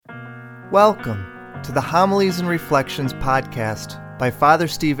Welcome to the Homilies and Reflections podcast by Father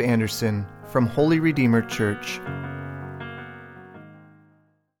Steve Anderson from Holy Redeemer Church.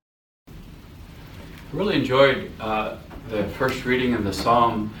 I really enjoyed the first reading of the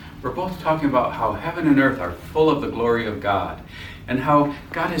psalm. We're both talking about how heaven and earth are full of the glory of God and how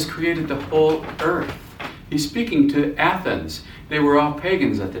God has created the whole earth. He's speaking to Athens. They were all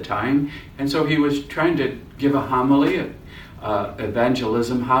pagans at the time, and so he was trying to give a homily,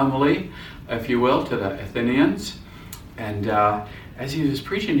 evangelism homily, if you will, to the Athenians. And as he was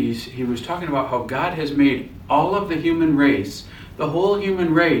preaching, he was talking about how God has made all of the human race, the whole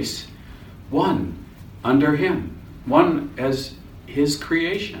human race, one under him, one as his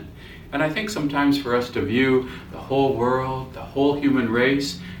creation. And I think sometimes for us to view the whole world, the whole human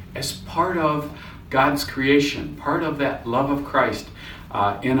race, as part of God's creation, part of that love of Christ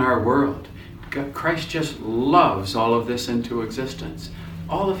in our world. Christ just loves all of this into existence.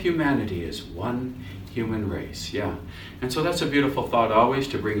 All of humanity is one human race, yeah. And so that's a beautiful thought always,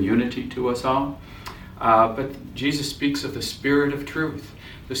 to bring unity to us all. But Jesus speaks of the Spirit of truth,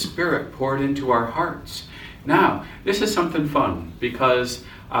 the Spirit poured into our hearts. Now, this is something fun, because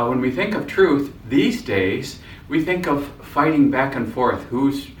when we think of truth these days, we think of fighting back and forth,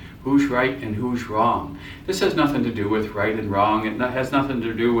 who's right and who's wrong. This has nothing to do with right and wrong. It has nothing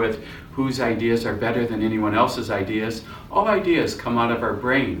to do with whose ideas are better than anyone else's ideas. All ideas come out of our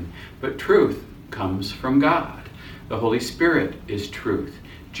brain, but truth comes from God. The Holy Spirit is truth.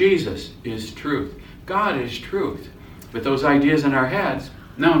 Jesus is truth. God is truth. But those ideas in our heads,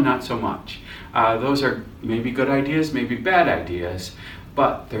 no, not so much. Those are maybe good ideas, maybe bad ideas,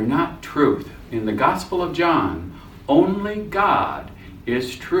 but they're not truth. In the Gospel of John, only God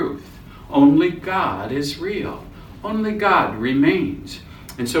is truth. Only God is real. Only God remains.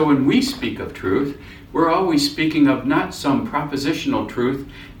 And so when we speak of truth, we're always speaking of not some propositional truth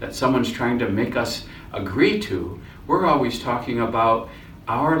that someone's trying to make us agree to. We're always talking about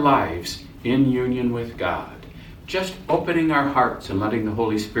our lives in union with God. Just opening our hearts and letting the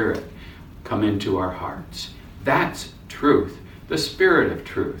Holy Spirit come into our hearts. That's truth, the Spirit of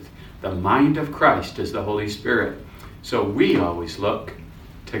truth. The mind of Christ is the Holy Spirit. So we always look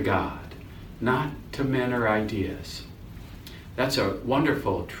to God, not to men or ideas. That's a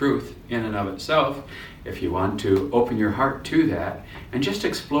wonderful truth in and of itself, if you want to open your heart to that and just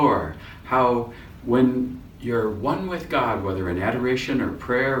explore how when you're one with God, whether in adoration or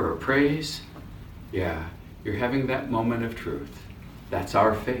prayer or praise, yeah, you're having that moment of truth. That's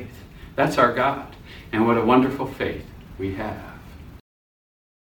our faith. That's our God. And what a wonderful faith we have.